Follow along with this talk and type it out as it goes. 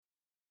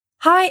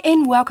Hi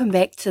and welcome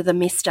back to the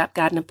Messed Up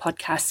Gardener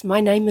podcast.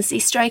 My name is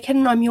Esther Aiken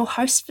and I'm your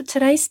host for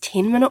today's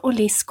 10-minute or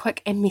less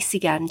quick and messy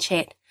garden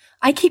chat.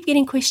 I keep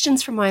getting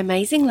questions from my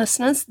amazing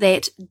listeners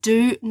that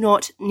do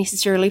not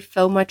necessarily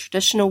fill my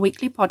traditional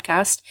weekly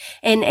podcast,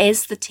 and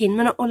as the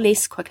 10-minute or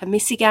less quick and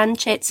messy garden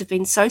chats have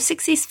been so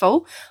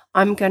successful,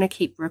 I'm going to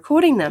keep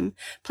recording them.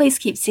 Please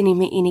keep sending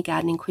me any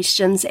gardening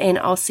questions and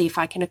I'll see if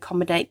I can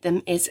accommodate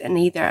them as in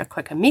either a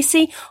quick and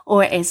messy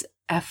or as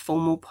a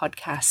formal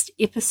podcast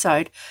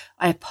episode.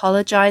 I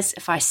apologize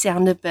if I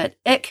sound a bit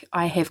ick.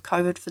 I have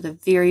COVID for the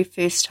very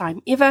first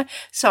time ever,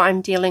 so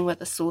I'm dealing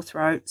with a sore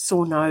throat,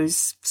 sore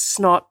nose,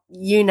 snot,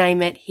 you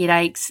name it,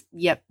 headaches.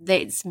 Yep,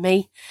 that's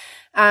me.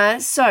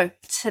 So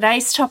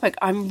today's topic,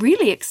 I'm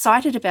really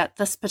excited about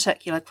this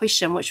particular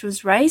question, which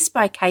was raised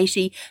by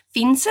Katie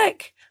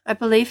Fensick. I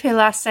believe her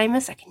last name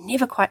is. I can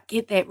never quite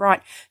get that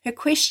right. Her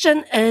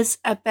question is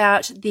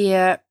about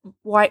their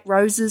white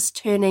roses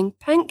turning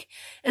pink.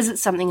 Is it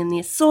something in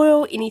their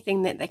soil?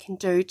 Anything that they can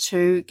do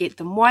to get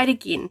them white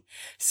again?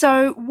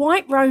 So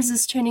white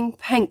roses turning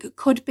pink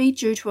could be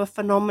due to a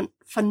phenomenon.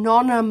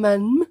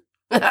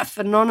 I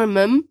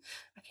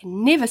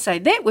can never say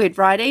that word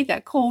right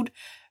either, called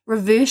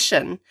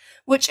reversion,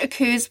 which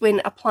occurs when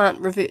a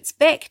plant reverts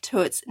back to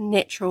its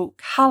natural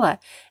colour.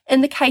 In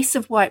the case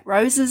of white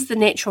roses, the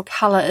natural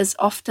colour is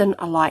often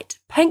a light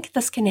pink.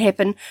 This can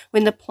happen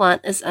when the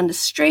plant is under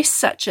stress,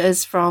 such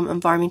as from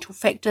environmental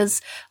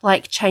factors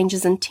like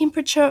changes in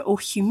temperature or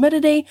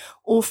humidity,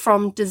 or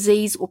from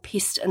disease or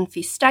pest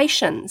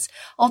infestations.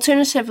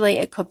 Alternatively,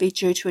 it could be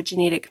due to a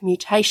genetic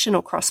mutation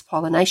or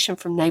cross-pollination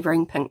from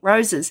neighbouring pink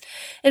roses.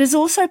 It is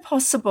also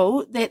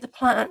possible that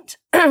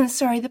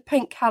the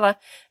pink colour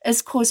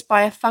is caused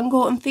by a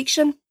fungal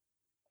infection.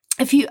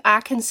 If you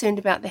are concerned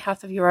about the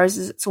health of your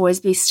roses, it's always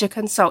best to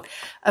consult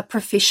a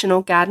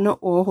professional gardener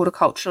or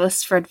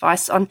horticulturalist for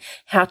advice on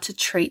how to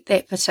treat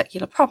that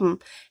particular problem.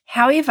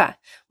 However,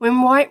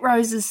 when white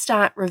roses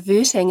start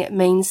reverting, it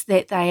means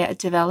that they are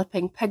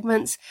developing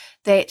pigments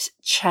that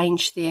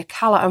change their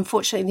colour.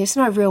 Unfortunately, there's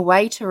no real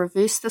way to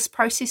reverse this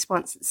process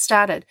once it's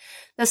started.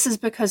 This is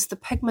because the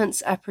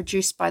pigments are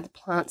produced by the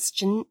plant's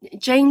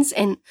genes,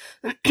 and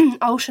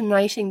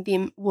alternating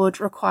them would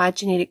require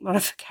genetic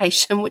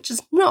modification, which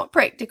is not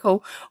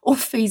practical or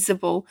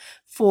feasible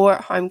for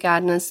home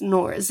gardeners,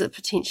 nor is it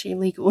potentially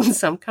legal in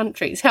some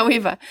countries.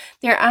 However,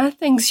 there are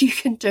things you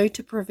can do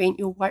to prevent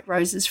your white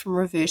roses from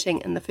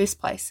reverting in the first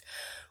place.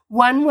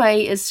 One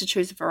way is to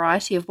choose a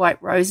variety of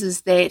white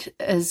roses that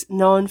is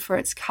known for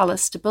its colour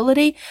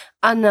stability.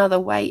 Another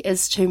way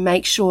is to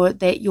make sure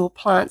that your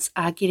plants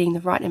are getting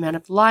the right amount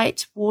of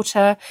light,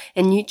 water,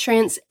 and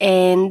nutrients,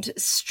 and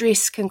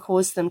stress can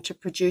cause them to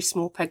produce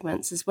more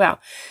pigments as well.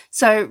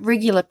 So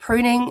regular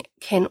pruning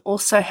can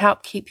also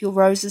help keep your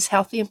roses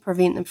healthy and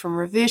prevent them from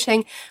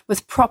reverting.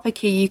 With proper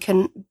care, you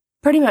can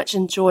pretty much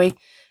enjoy,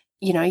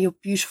 your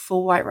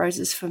beautiful white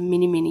roses for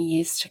many, many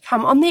years to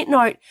come. On that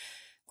note,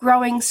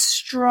 growing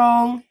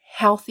strong,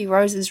 healthy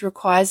roses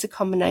requires a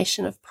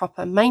combination of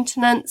proper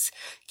maintenance,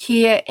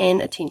 care,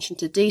 and attention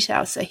to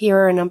detail. So here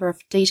are a number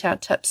of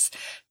detailed tips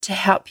to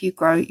help you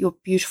grow your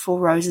beautiful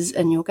roses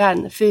in your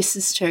garden. The first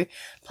is to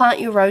plant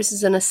your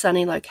roses in a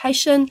sunny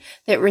location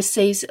that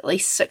receives at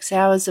least 6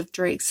 hours of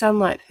direct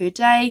sunlight per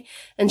day,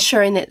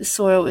 ensuring that the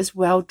soil is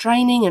well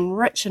draining and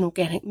rich in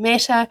organic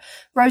matter.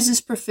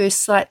 Roses prefer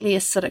slightly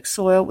acidic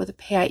soil with a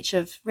pH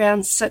of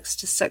around 6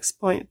 to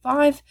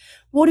 6.5.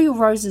 Water your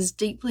roses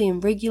deeply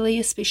and regularly,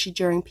 especially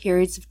during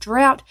periods of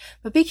drought,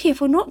 but be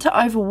careful not to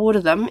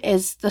overwater them,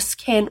 as this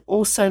can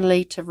also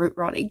lead to root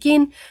rot.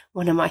 Again,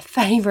 one of my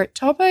favourite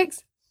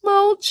topics.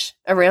 Mulch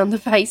around the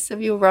base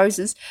of your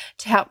roses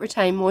to help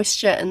retain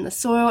moisture in the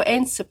soil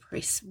and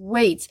suppress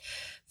weeds.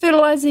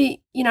 Fertilize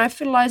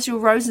your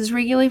roses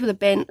regularly with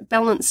a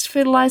balanced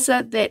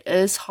fertilizer that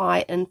is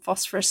high in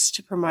phosphorus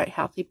to promote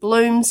healthy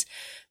blooms.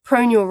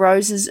 Prune your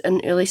roses in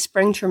early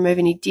spring to remove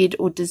any dead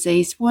or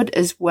diseased wood,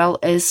 as well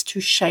as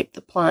to shape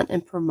the plant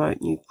and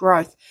promote new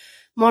growth.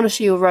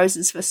 Monitor your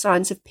roses for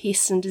signs of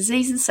pests and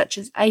diseases such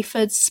as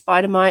aphids,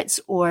 spider mites,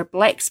 or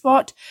black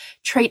spot.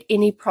 Treat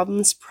any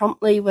problems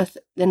promptly with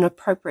an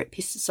appropriate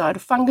pesticide or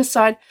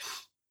fungicide.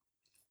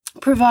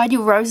 Provide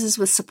your roses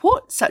with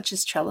support, such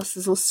as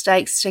trellises or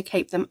stakes, to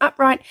keep them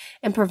upright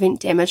and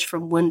prevent damage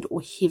from wind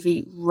or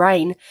heavy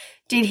rain.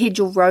 Deadhead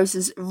your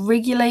roses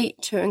regularly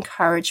to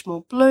encourage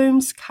more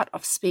blooms. Cut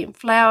off spent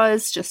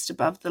flowers just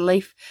above the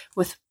leaf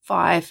with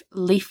 5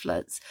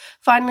 leaflets.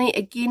 Finally,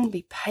 again,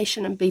 be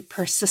patient and be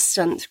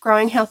persistent.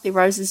 Growing healthy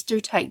roses do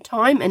take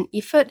time and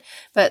effort,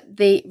 but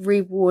the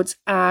rewards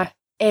are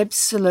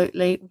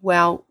absolutely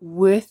well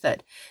worth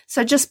it.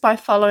 So just by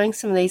following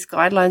some of these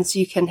guidelines,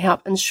 you can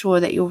help ensure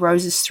that your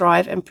roses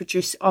thrive and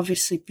produce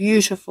obviously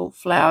beautiful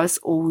flowers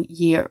all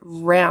year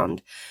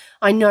round.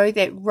 I know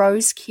that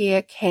rose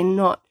care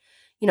cannot,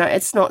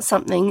 it's not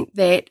something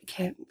that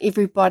it's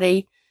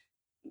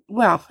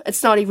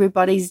not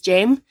everybody's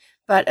jam,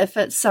 But if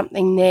it's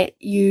something that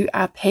you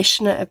are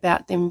passionate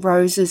about, then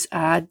roses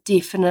are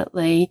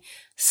definitely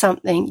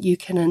something you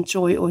can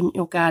enjoy in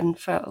your garden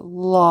for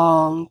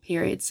long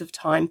periods of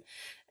time.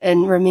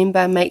 And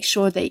remember, make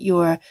sure that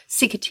your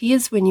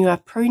secateurs, when you are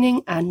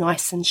pruning, are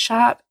nice and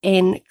sharp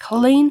and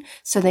clean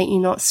so that you're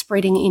not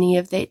spreading any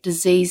of that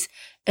disease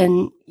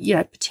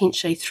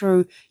potentially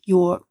through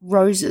your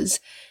roses.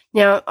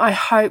 Now, I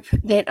hope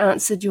that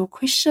answered your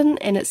question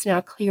and it's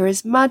now clear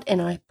as mud,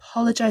 and I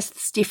apologize.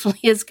 This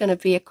definitely is going to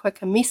be a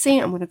quick and messy.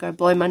 I'm going to go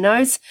blow my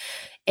nose.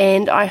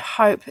 And I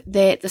hope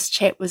that this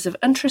chat was of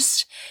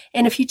interest.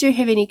 And if you do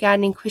have any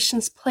gardening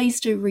questions, please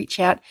do reach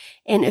out.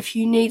 And if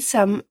you need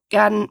some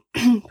garden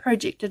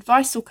project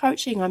advice or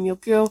coaching, I'm your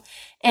girl.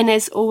 And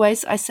as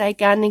always, I say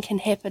gardening can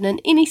happen in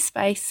any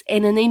space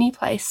and in any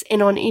place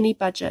and on any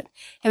budget.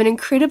 Have an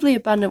incredibly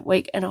abundant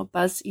week, and I'll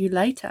buzz you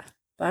later.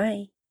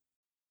 Bye.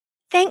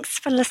 Thanks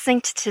for listening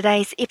to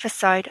today's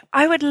episode.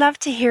 I would love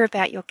to hear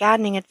about your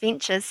gardening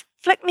adventures.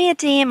 Flick me a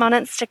DM on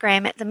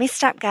Instagram at The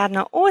Messed Up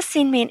Gardener or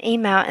send me an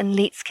email and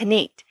let's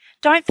connect.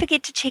 Don't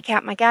forget to check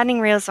out my gardening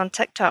reels on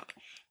TikTok.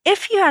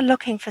 If you are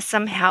looking for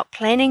some help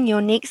planning your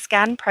next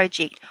garden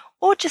project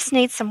or just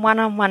need some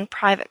one-on-one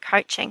private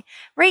coaching,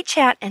 reach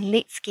out and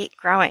let's get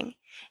growing.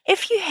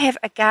 If you have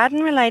a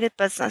garden-related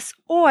business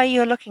or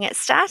you're looking at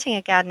starting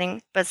a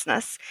gardening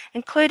business,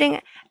 including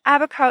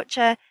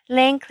arboriculture,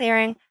 land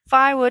clearing,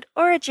 firewood,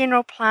 or a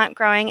general plant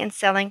growing and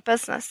selling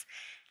business,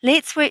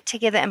 let's work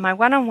together in my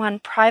one-on-one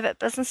private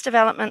business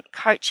development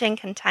coaching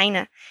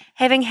container,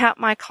 having helped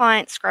my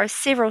clients grow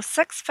several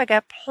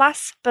six-figure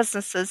plus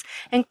businesses,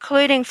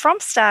 including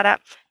from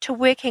startup to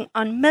working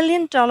on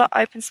million-dollar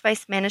open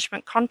space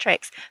management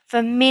contracts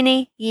for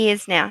many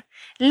years now.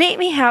 Let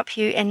me help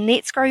you and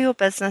let's grow your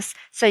business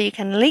so you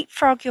can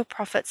leapfrog your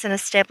profits and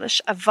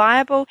establish a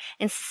viable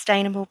and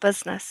sustainable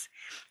business.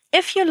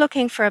 If you're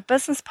looking for a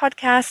business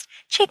podcast,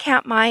 check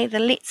out the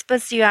Let's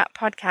Biz You Up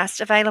podcast,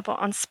 available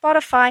on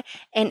Spotify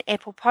and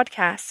Apple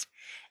Podcasts.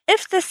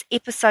 If this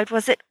episode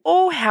was at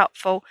all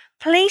helpful,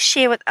 please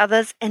share with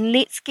others and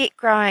let's get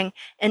growing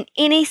in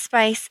any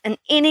space, in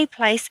any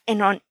place,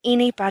 and on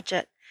any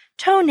budget.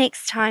 Till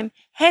next time,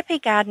 happy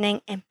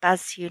gardening and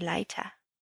buzz you later.